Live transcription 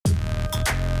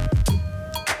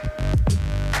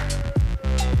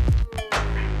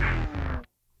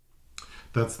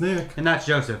That's Nick. And that's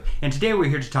Joseph. And today we're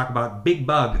here to talk about Big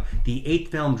Bug, the 8th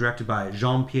film directed by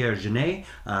Jean-Pierre Jeunet,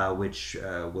 which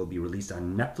will be released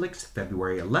on Netflix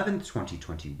February 11th,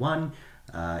 2021.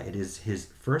 It is his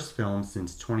first film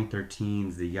since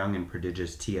 2013's The Young and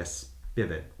Prodigious T.S.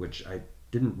 Spivet, which I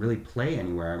didn't really play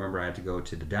anywhere. I remember I had to go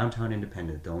to the Downtown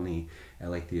Independent, the only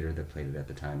LA theater that played it at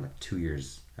the time, like 2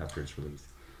 years after its release.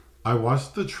 I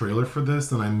watched the trailer for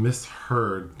this and I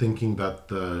misheard thinking that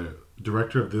the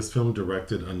director of this film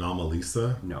directed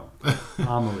Anomalisa. No.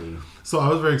 Amelie. So I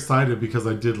was very excited because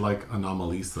I did like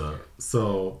Anomalisa.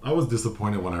 So I was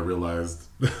disappointed when I realized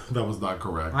that was not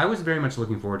correct. I was very much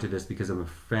looking forward to this because I'm a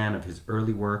fan of his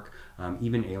early work,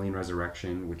 even Alien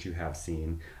Resurrection, which you have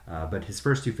seen. But his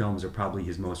first 2 films are probably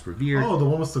his most revered. Oh, the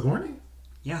one with Sigourney?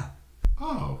 Yeah.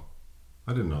 Oh,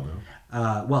 I didn't know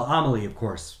that. Well, Amelie, of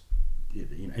course,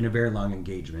 in a very long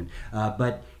engagement.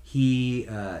 But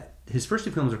his first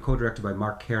 2 films are co-directed by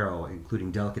Mark Caro,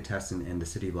 including Delicatessen and The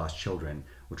City of Lost Children,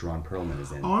 which Ron Perlman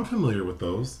is in. Oh, I'm familiar with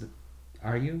those.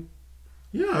 Are you?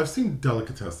 Yeah, I've seen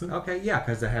Delicatessen. Okay, yeah,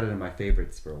 because I had it in my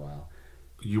favorites for a while.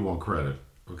 You want credit.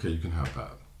 Okay, you can have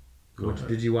that. Go ahead.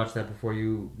 Did you watch that before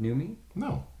you knew me?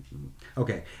 No.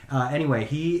 Okay. Anyway,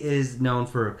 he is known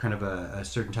for kind of a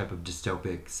certain type of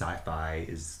dystopic sci-fi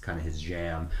is kind of his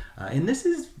jam. And this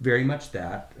is very much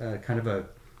that.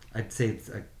 I'd say it's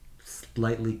a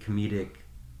slightly comedic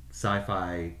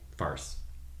sci-fi farce.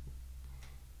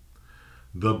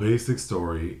 The basic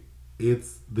story,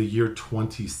 it's the year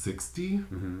 2060.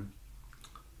 Mm-hmm.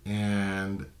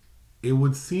 And it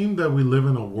would seem that we live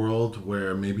in a world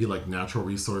where maybe like natural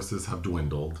resources have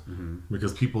dwindled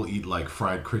because people eat like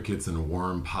fried crickets and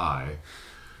worm pie.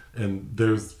 And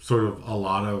there's sort of a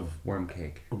lot of Worm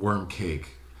cake.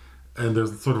 And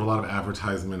there's sort of a lot of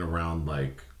advertisement around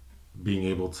like being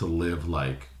able to live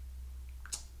like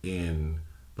in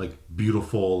like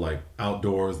beautiful like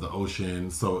outdoors, the ocean.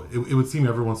 So it would seem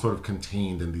everyone's sort of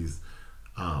contained in these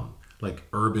like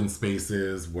urban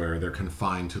spaces where they're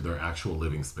confined to their actual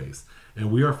living space.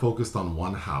 And we are focused on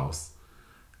one house.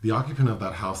 The occupant of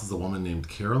that house is a woman named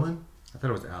Carolyn. I thought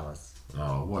it was Alice.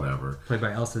 Oh, whatever. Played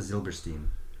by Elsa Zylberstein.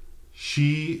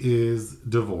 She is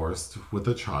divorced with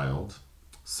a child.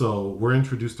 So we're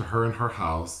introduced to her in her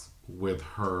house with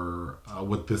her,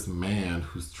 with this man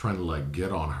who's trying to like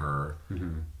get on her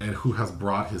and who has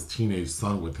brought his teenage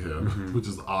son with him, which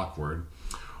is awkward.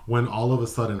 When all of a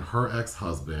sudden her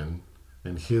ex-husband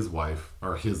and his wife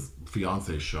or his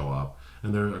fiance show up,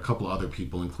 and there are a couple of other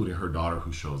people, including her daughter,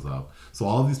 who shows up. So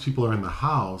all of these people are in the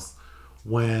house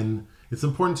when it's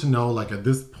important to know, like at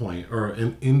this point, or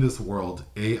in this world,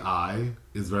 AI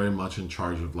is very much in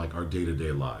charge of like our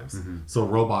day-to-day lives. So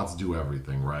robots do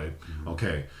everything, right?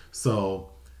 Okay,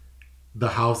 so the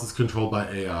house is controlled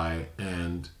by AI,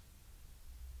 and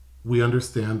we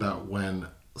understand that when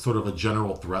sort of a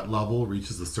general threat level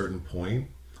reaches a certain point,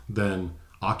 then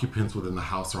occupants within the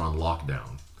house are on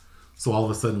lockdown. So all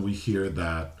of a sudden we hear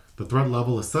that the threat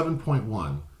level is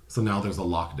 7.1. So now there's a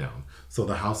lockdown. So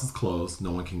the house is closed,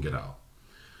 no one can get out.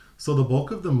 So the bulk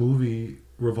of the movie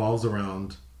revolves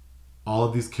around all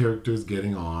of these characters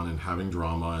getting on and having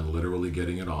drama and literally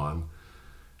getting it on.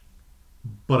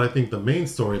 But I think the main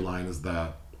storyline is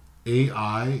that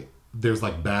AI, there's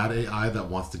like bad AI that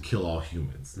wants to kill all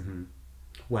humans.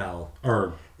 Well,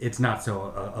 Or it's not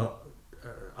so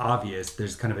obvious.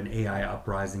 There's kind of an AI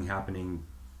uprising happening,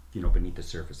 beneath the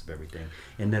surface of everything.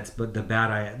 And but the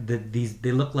bad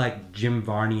they look like Jim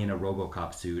Varney in a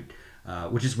RoboCop suit,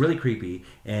 which is really creepy.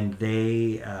 And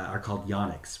they are called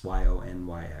Yonyx,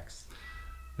 Yonyx.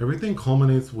 everything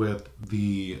culminates with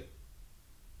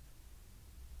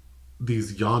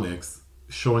these Yonyx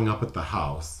showing up at the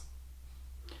house.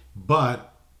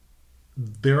 But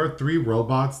there are 3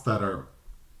 robots that are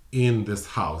in this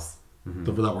house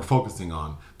that we're focusing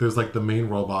on. There's like the main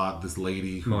robot, this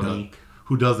lady Monique,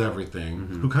 who does everything,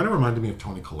 who kind of reminded me of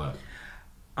Toni Collette.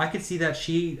 I could see that.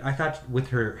 I thought with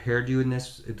her hairdo in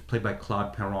this, it's played by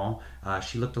Claude Perron,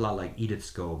 she looked a lot like Edith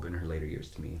Scobe in her later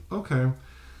years to me. Okay.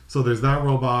 So there's that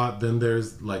robot. Then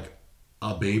there's like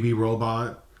a baby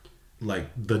robot, like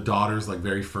the daughter's like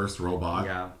very first robot.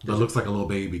 Yeah. That looks like a little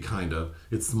baby, kind of.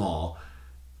 It's small.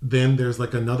 Then there's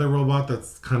like another robot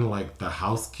that's kind of like the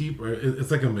housekeeper. It's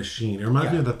like a machine. It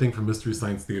reminds me of that thing from Mystery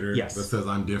Science Theater that says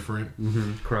I'm different.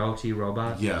 Crow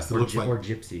T-Robot? Yes, it looks like... Or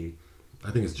Gypsy.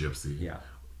 I think it's Gypsy. Yeah.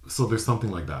 So there's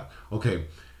something like that. Okay.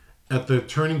 At the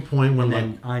turning point when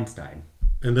and then Einstein.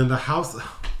 And then the house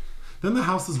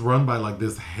is run by like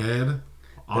this head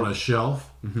on a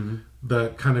shelf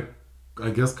that kind of, I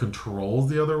guess, controls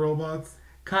the other robots.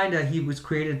 Kinda. He was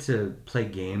created to play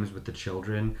games with the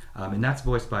children, and that's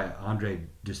voiced by Andre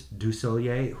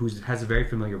Dussolier, who has a very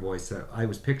familiar voice that I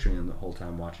was picturing him the whole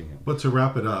time watching him. But to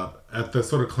wrap it up, at the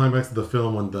sort of climax of the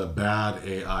film, when the bad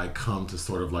AI come to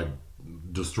sort of like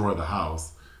destroy the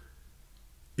house,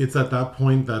 it's at that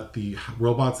point that the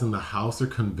robots in the house are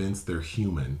convinced they're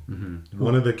human. Mm-hmm.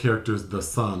 One of the characters, the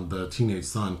son, the teenage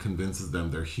son, convinces them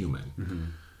they're human. Mm-hmm.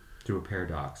 Through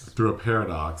a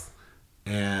paradox.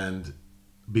 And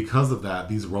because of that,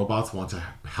 these robots want to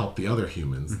help the other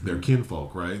humans, their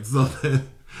kinfolk, right?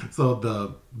 So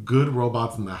the good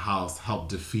robots in the house help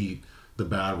defeat the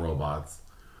bad robots,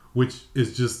 which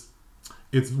is just,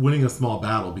 it's winning a small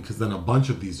battle, because then a bunch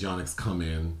of these Yonyx come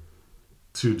in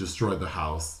to destroy the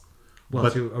house.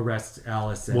 To arrest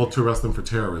Alice. To arrest them for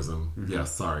terrorism. Mm-hmm.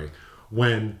 Yes, sorry.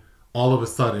 When all of a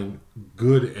sudden,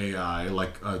 good AI,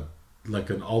 like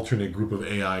an alternate group of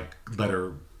AI that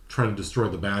are trying to destroy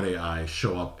the bad AI,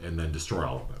 show up and then destroy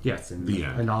all of them. Yes, and the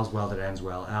end. And all's well that ends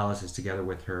well. Alice is together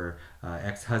with her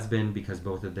ex-husband because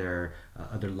both of their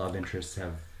other love interests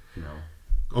have,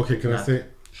 Okay, can I say?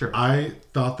 Sure. I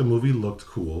thought the movie looked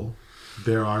cool.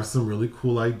 There are some really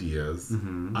cool ideas.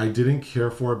 Mm-hmm. I didn't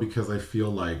care for it because I feel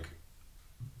like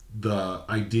the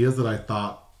ideas that I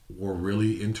thought were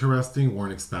really interesting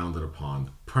weren't expounded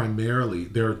upon. Primarily,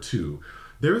 there are two.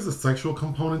 There is a sexual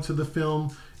component to the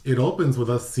film. It opens with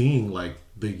us seeing like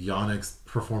the Yonyx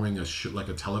performing like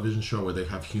a television show where they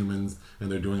have humans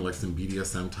and they're doing like some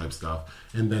BDSM type stuff.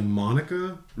 And then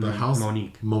Monica,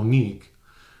 Monique,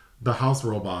 the house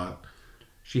robot.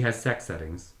 She has sex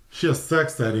settings.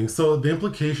 So the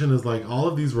implication is like all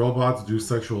of these robots do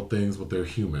sexual things with their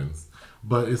humans,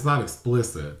 but it's not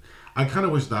explicit. I kind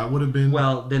of wish that would have been...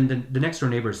 Well, then the next door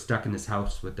neighbor is stuck in this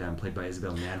house with them, played by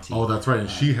Isabelle Nanty. Oh, that's right. And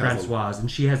she has... Françoise.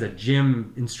 And she has a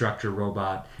gym instructor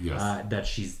robot yes. That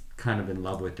she's kind of in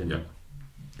love with. And yep.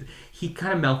 He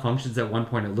kind of malfunctions at one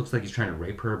point. It looks like he's trying to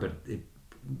rape her, but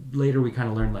later we kind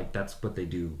of learn like that's what they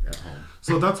do at home.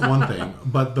 So that's one thing.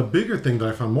 But the bigger thing that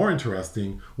I found more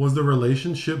interesting was the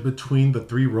relationship between the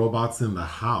three robots in the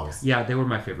house. Yeah, they were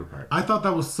my favorite part. I thought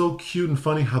that was so cute and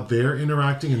funny how they're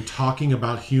interacting and talking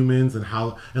about humans and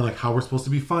how we're supposed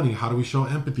to be funny. How do we show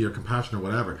empathy or compassion or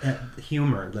whatever?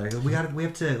 Humor. Like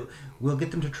we'll get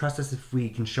them to trust us if we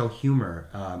can show humor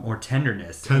or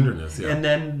tenderness. Yeah. And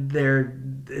then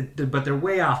they're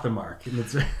way off the mark. And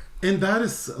it's And that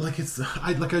is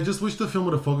I just wish the film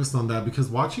would have focused on that, because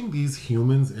watching these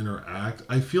humans interact,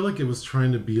 I feel like it was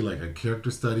trying to be like a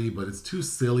character study, but it's too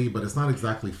silly, but it's not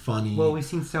exactly funny. Well, we've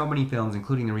seen so many films,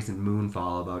 including the recent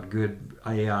Moonfall, about good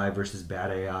AI versus bad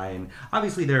AI, and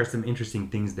obviously there are some interesting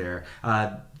things there.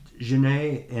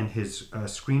 Jeunet and his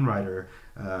screenwriter,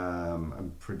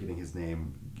 I'm forgetting his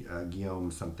name,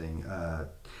 Guillaume something.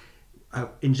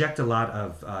 Inject a lot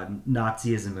of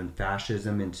Nazism and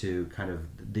fascism into kind of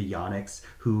the Yonyx,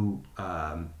 who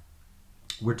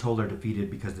we're told are defeated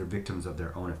because they're victims of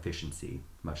their own efficiency,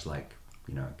 much like,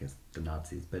 I guess the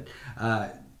Nazis. But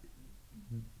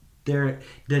the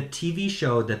TV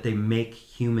show that they make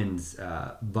humans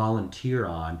volunteer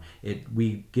on,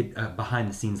 we get a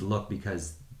behind-the-scenes look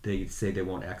because they say they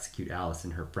won't execute Alice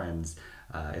and her friends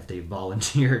if they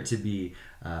volunteer to be...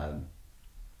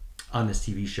 on this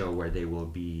TV show where they will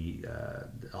be,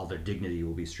 all their dignity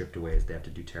will be stripped away as they have to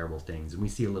do terrible things. And we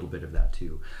see a little bit of that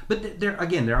too. But there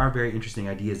are very interesting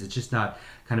ideas. It's just not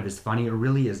kind of as funny or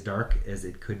really as dark as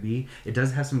it could be. It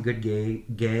does have some good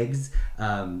gags.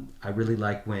 I really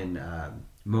like when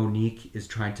Monique is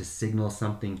trying to signal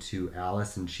something to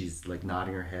Alice and she's like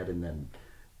nodding her head and then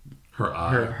her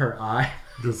eye.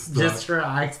 Just her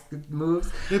eye moves.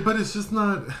 Yeah, but it's just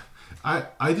not...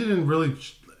 I didn't really...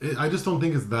 I just don't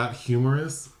think it's that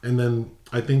humorous. And then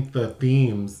I think the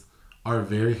themes are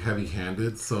very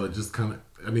heavy-handed, so it just kind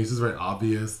of... it's just very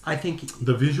obvious. I think...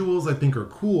 The visuals, I think, are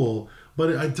cool,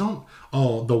 but I don't...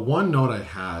 Oh, the one note I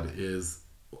had is...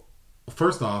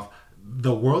 First off,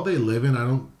 the world they live in, I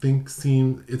don't think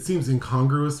it seems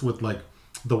incongruous with, like,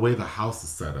 the way the house is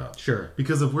set up. Sure.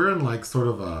 Because if we're in, like, sort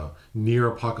of a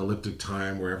near-apocalyptic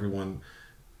time where everyone...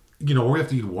 where we have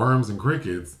to eat worms and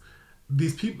crickets...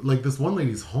 These people, like this one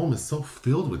lady's home is so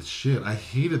filled with shit. I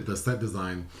hated the set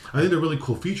design. I think they're really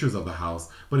cool features of the house,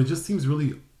 but it just seems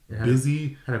really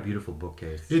busy. Had a beautiful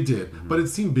bookcase. It did, but it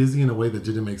seemed busy in a way that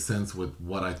didn't make sense with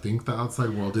what I think the outside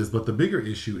world is. But the bigger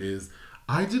issue is,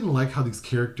 I didn't like how these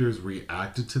characters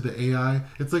reacted to the AI.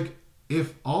 It's like,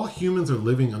 if all humans are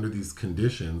living under these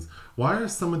conditions, why are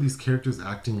some of these characters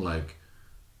acting like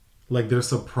they're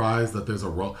surprised that there's a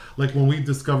role? Like when we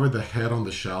discovered the head on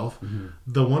the shelf,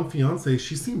 the one fiance,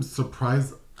 she seemed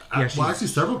surprised. actually,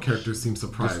 several characters seem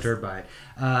surprised. Disturbed by it.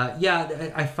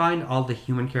 I find all the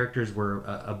human characters were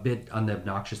a bit on the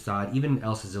obnoxious side. Even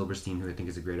Elsa Zylberstein, who I think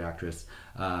is a great actress,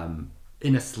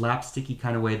 in a slapsticky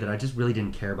kind of way that I just really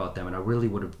didn't care about them, and I really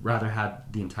would have rather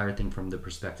had the entire thing from the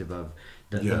perspective of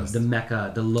the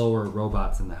mecha, the lower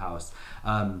robots in the house.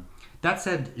 That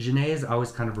said, Jeunet has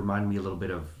always kind of reminded me a little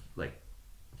bit of like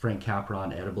Frank Capra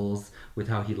on Edibles, with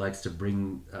how he likes to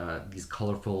bring these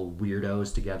colorful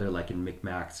weirdos together, like in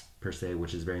Micmacs per se,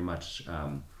 which is very much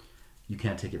You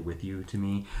Can't Take It With You to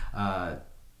me,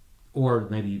 or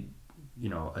maybe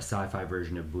a sci-fi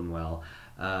version of Buñuel.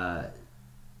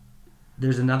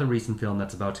 There's another recent film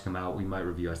that's about to come out, we might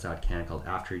review, I saw at Cannes, called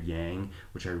After Yang,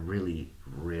 which I really,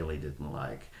 really didn't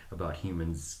like, about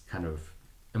humans' kind of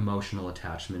emotional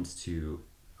attachments to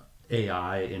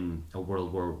AI in a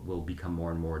world where we'll become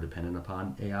more and more dependent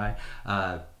upon AI.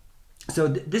 So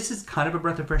this is kind of a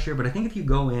breath of fresh air, but I think if you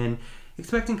go in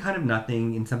expecting kind of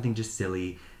nothing and something just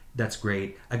silly, that's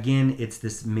great. Again, it's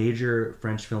this major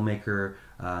French filmmaker,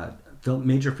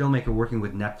 working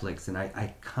with Netflix, and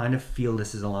I kind of feel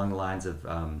this is along the lines of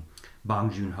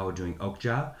Bong Joon-ho doing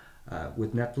Okja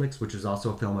with Netflix, which is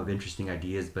also a film of interesting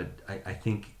ideas, but I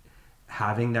think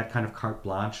having that kind of carte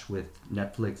blanche with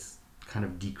Netflix kind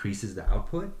of decreases the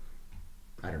output.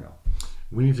 I don't know.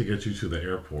 We need to get you to the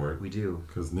airport. We do.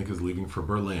 Because Nick is leaving for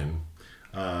Berlin.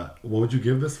 What would you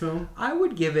give this film? I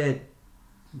would give it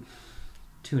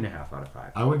 2.5 out of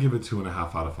 5. I would give it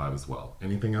 2.5 out of 5 as well.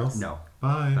 Anything else? No.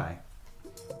 Bye. Bye.